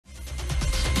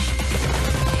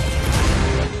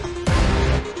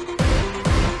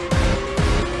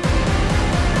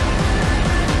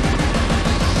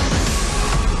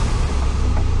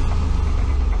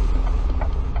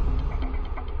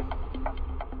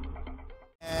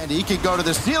And he can go to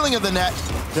the ceiling of the net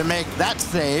to make that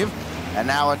save. And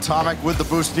now Atomic with the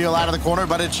boost steal out of the corner,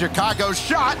 but it's Chicago's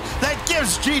shot that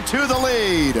gives G2 the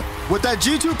lead. With that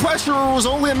G2 pressure, it was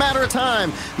only a matter of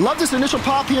time. Love this initial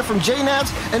pop here from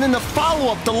JNaps, and then the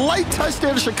follow-up, the light touch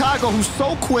there to Chicago, who's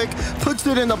so quick, puts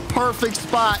it in the perfect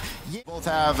spot. Both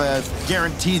have a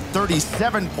guaranteed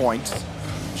 37 points.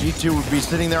 G2 would be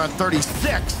sitting there on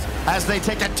 36 as they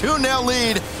take a 2-0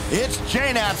 lead. It's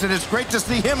JNaps, and it's great to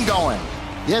see him going.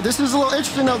 Yeah, this is a little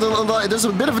interesting, though. There's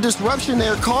a bit of a disruption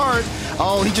there. Card,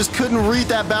 oh, he just couldn't read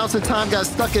that bounce in time, got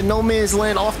stuck in no man's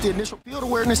land off the initial. Field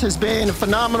awareness has been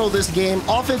phenomenal this game,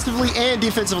 offensively and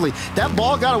defensively. That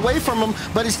ball got away from him,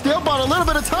 but he still bought a little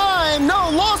bit of time. No,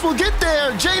 Lost will get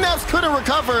there. JNaps couldn't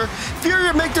recover.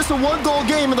 FURIA make this a 1-goal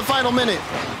game in the final minute.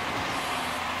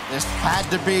 This had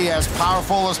to be as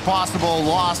powerful as possible.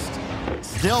 Lost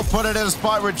still put it in a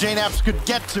spot where JNaps could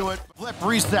get to it. Flip,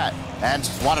 reset, and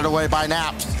swatted away by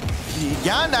Naps.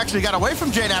 Yan actually got away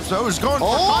from JNaps, so he was going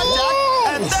for contact,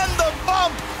 and then the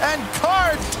bump, and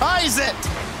Card ties it.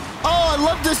 Oh, I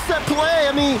love this set play.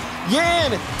 I mean,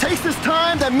 Yan takes his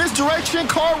time, that misdirection.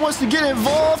 Card wants to get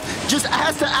involved, just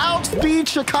has to outspeed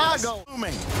Chicago.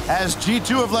 As G2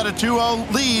 have let a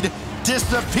 2-0 lead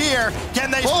disappear.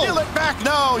 Can they steal it back?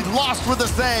 No, he lost with the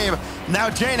save. Now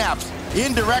JNaps,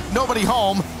 indirect, nobody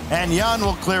home, and Yan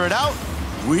will clear it out.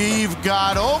 We've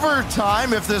got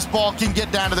overtime if this ball can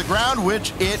get down to the ground,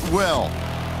 which it will.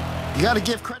 You got to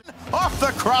give credit. Off the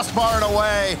crossbar and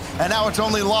away, and now it's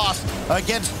only Lost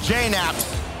against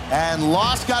JNaps. And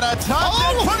Lost got a touch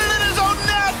and put it in his own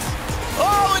net.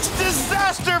 Oh, it's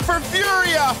disaster for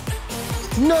FURIA.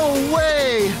 No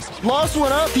way. Lost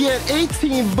went up. He had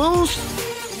 18 boosts.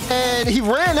 And he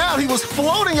ran out. He was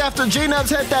floating after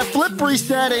JNaps had that flip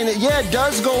reset, and yeah, it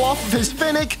does go off of his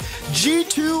Finnick.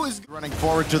 G2 is running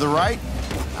forward to the right.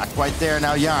 Not quite there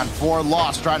now. Yan for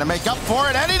Lost, trying to make up for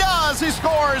it, and he does. He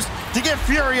scores to give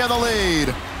FURIA the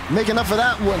lead. Making up for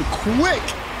that one quick.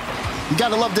 You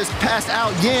gotta love this pass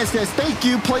out. Yan says thank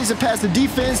you, plays it past the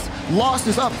defense. Lost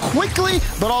is up quickly,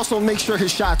 but also make sure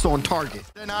his shot's on target.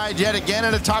 Denied yet again,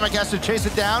 and Atomic has to chase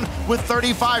it down with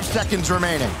 35 seconds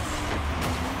remaining.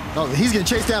 Oh, he's getting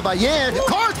chased down by Yan.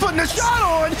 Card's putting a shot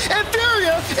on, and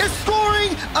FURIA is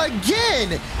scoring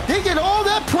again. They get all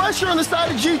that pressure on the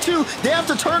side of G2. They have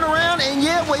to turn around, and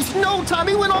yeah, waste no time.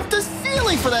 He went off the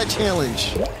ceiling for that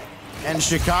challenge. And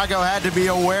Chicago had to be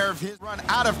aware of his run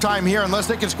out of time here unless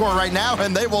they can score right now,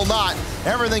 and they will not.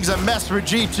 Everything's a mess for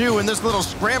G2 in this little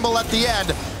scramble at the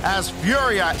end as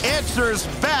FURIA answers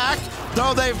back,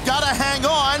 though they've got to hang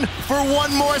on for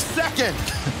one more second.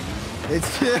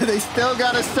 They still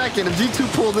got a second. If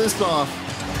G2 pull this off,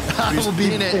 I will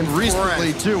be in it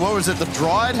recently too. What was it? The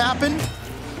draw had happened?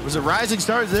 Was it Rising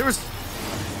Stars?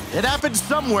 It happened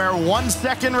somewhere. 1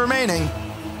 second remaining.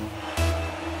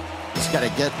 Just got to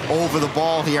get over the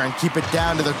ball here and keep it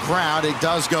down to the ground. It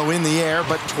does go in the air,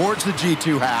 but towards the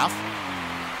G2 half.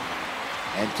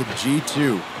 And can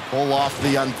G2 pull off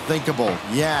the unthinkable?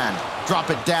 Yan, drop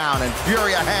it down, and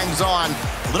FURIA hangs on.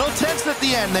 A little tense at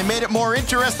the end. They made it more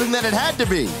interesting than it had to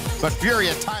be. But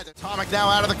FURIA tied the Atomic now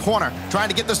out of the corner, trying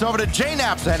to get this over to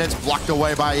JNaps, and it's blocked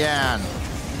away by Yan.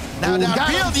 Now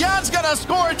downfield, Yan's gonna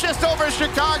score just over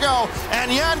Chicago,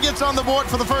 and Yan gets on the board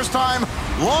for the first time.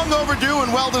 Long overdue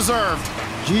and well-deserved.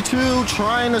 G2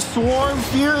 trying to swarm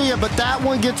FURIA, but that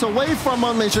one gets away from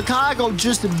him, and Chicago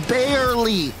just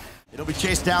barely. It'll be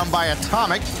chased down by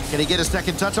Atomic. Can he get a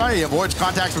second touch on it? He avoids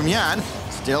contact from Yan.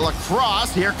 Still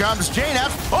across. Here comes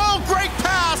JNaps. Oh, great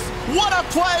pass! What a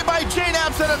play by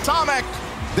JNaps and Atomic.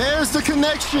 There's the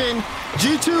connection.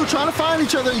 G2 trying to find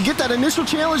each other. You get that initial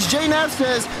challenge. JNaps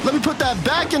says, let me put that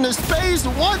back into space.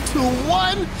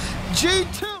 1-2-1.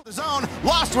 G2. The zone.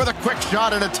 Lost with a quick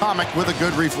shot, and Atomic with a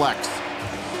good reflex.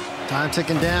 Time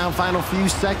ticking down. Final few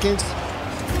seconds.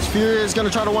 FURIA is going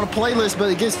to try to want a playlist, but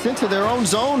it gets sent to their own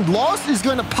zone. Lost is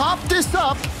going to pop this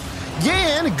up.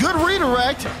 Yan, good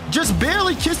redirect, just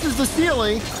barely kisses the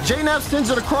ceiling. JNaps sends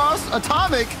it across.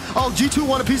 Atomic, oh, G2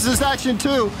 won a piece of this action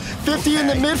too. 50 in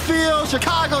the midfield.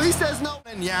 Chicago, he says no.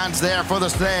 And Yan's there for the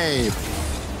save.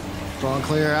 Strong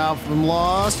clear out from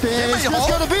Lost. And it's just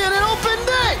going to be in an open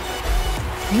net.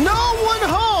 No one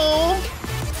home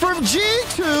from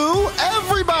G2.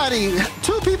 Everybody,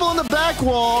 2 people on the back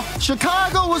wall.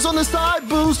 Chicago was on the side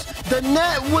boost. The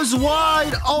net was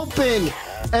wide open.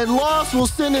 And Lost will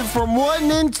send it from one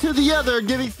end to the other,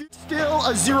 giving still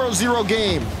a 0-0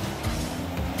 game.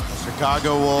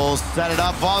 Chicago will set it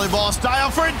up volleyball style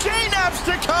for JNaps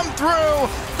to come through.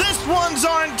 This one's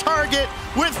on target.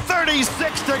 with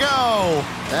 36 to go.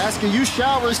 Asking you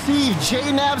shall receive.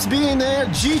 J-Naps being there.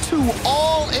 G2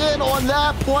 all in on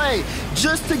that play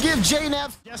just to give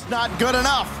J-Naps. Just not good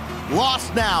enough.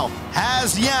 Lost now.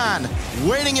 Has Yan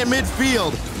waiting in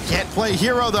midfield. Can't play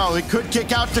hero, though. It could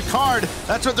kick out to Card.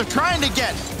 That's what they're trying to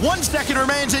get. 1 second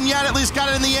remains, and Yan at least got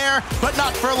it in the air, but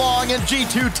not for long, and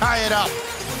G2 tie it up.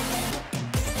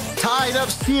 Tied up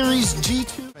series,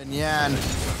 G2. And Yan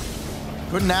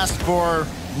couldn't ask for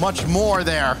much more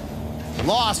there.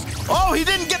 Lost. Oh, he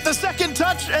didn't get the second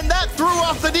touch, and that threw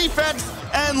off the defense,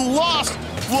 and Lost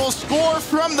will score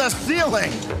from the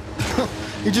ceiling.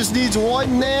 He just needs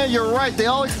one there. You're right. They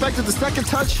all expected the second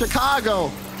touch. Chicago,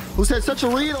 who's had such a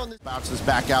lead on this. Bounces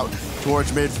back out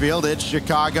towards midfield. It's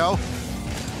Chicago.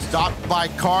 Stopped by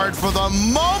Card for the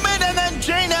moment, and then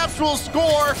J-Naps will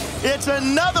score. It's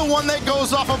another one that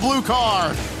goes off a blue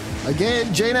card.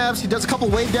 Again, J-Naps, he does a couple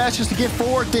wave dashes to get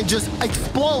forward, then just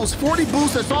explodes. 40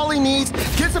 boosts, that's all he needs.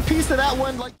 Gets a piece of that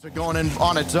one. Going in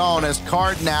on its own as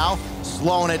Card now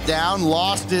slowing it down.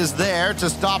 Lost is there to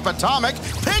stop Atomic.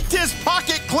 Picked his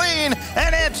pocket clean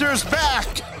and answers back.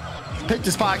 Picked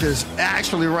his pocket is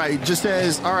actually right. Just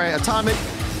says, all right, Atomic,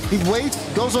 he waits,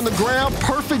 goes on the ground,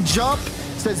 perfect jump,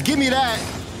 says, give me that.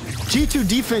 G2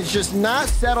 defense just not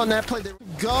set on that play. They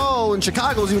go, and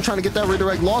Chicago was even trying to get that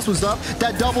redirect. Lost was up.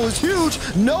 That double is huge.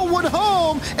 No one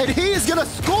home, and he is going to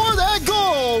score that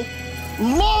goal.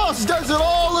 Lost does it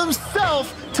all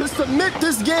himself to submit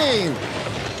this game.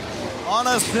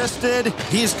 Unassisted,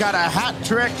 he's got a hat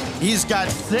trick. He's got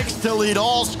 6 to lead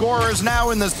all scorers now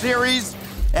in the series,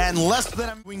 and less than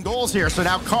a win goals here. So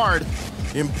now Card,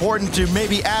 important to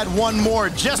maybe add one more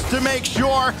just to make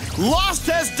sure. Lost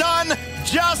has done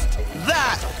just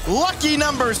that. Lucky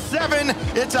number 7.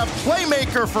 It's a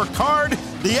playmaker for Card.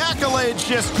 The accolades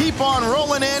just keep on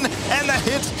rolling in, and the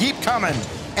hits keep coming.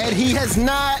 And he has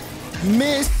not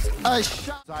missed a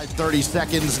shot. 30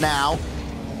 seconds now.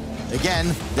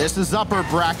 Again, this is upper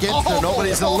bracket, so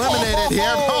nobody's eliminated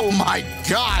here. Oh my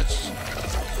gosh.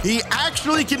 He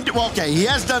actually can do, well, okay, he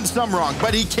has done some wrong,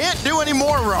 but he can't do any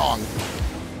more wrong.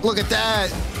 Look at that.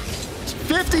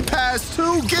 50 past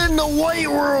 2, get in the weight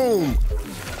room.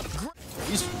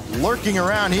 He's lurking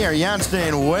around here. Yan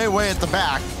staying way, way at the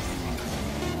back.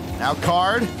 Now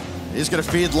Card, he's gonna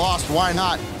feed Lost, why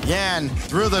not? Yan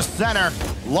through the center.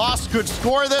 Lost could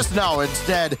score this? No,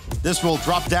 instead, this will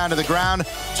drop down to the ground.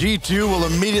 G2 will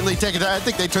immediately take it. I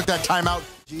think they took that timeout.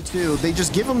 G2, they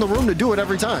just give him the room to do it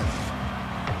every time.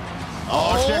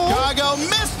 Oh, Chicago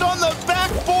missed on the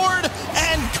backboard,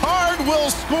 and Card will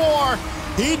score.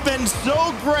 He'd been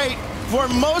so great for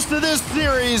most of this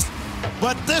series,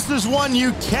 but this is one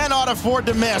you cannot afford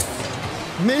to miss.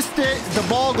 Missed it. The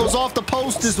ball goes off the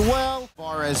post as well. As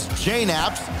far as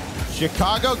J-Naps,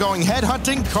 Chicago going head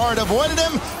hunting. Card avoided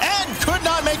him and could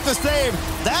not make the save.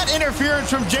 That interference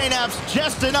from J-Naps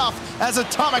just enough as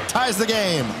Atomic ties the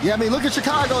game. Yeah, I mean, look at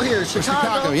Chicago here.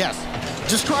 Chicago, yes.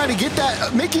 Just trying to get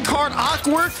that, making Card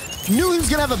awkward. Knew he was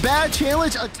going to have a bad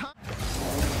challenge.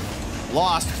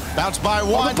 Lost. Bounced by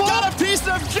one. Got a piece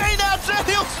of J-Naps, and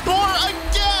he'll score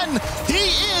again. He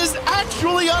is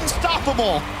actually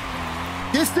unstoppable.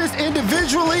 Gets this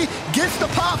individually, gets the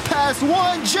pop pass.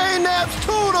 1, J-Naps,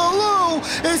 toodaloo.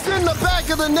 It's in the back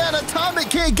of the net. Atomic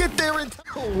can't get there.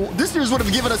 This series would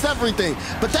have given us everything.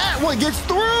 But that one gets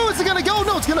through. Is it going to go?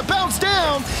 No, it's going to bounce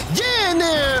down. Yeah, in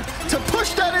there to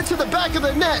push that into the back of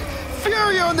the net.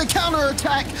 FURIA on the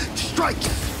counterattack.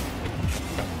 Strikes.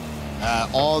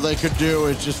 All they could do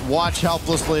is just watch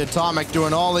helplessly. Atomic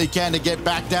doing all he can to get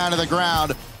back down to the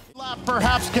ground. Lap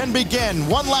perhaps can begin.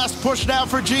 One last push now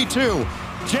for G2.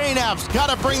 J-Naps got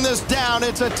to bring this down.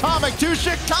 It's Atomic to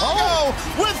Chicago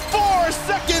with 4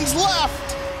 seconds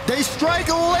left. They strike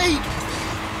late.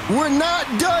 We're not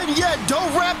done yet.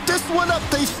 Don't wrap this one up.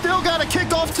 They still got a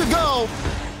kickoff to go.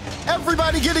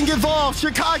 Everybody getting involved.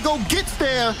 Chicago gets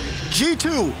there.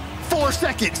 G2, 4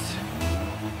 seconds.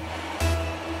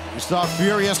 We saw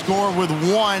FURIA score with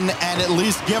 1 and at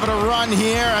least give it a run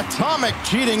here. Atomic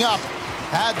cheating up.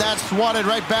 Had that swatted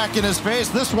right back in his face.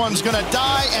 This one's gonna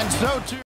die, and so too.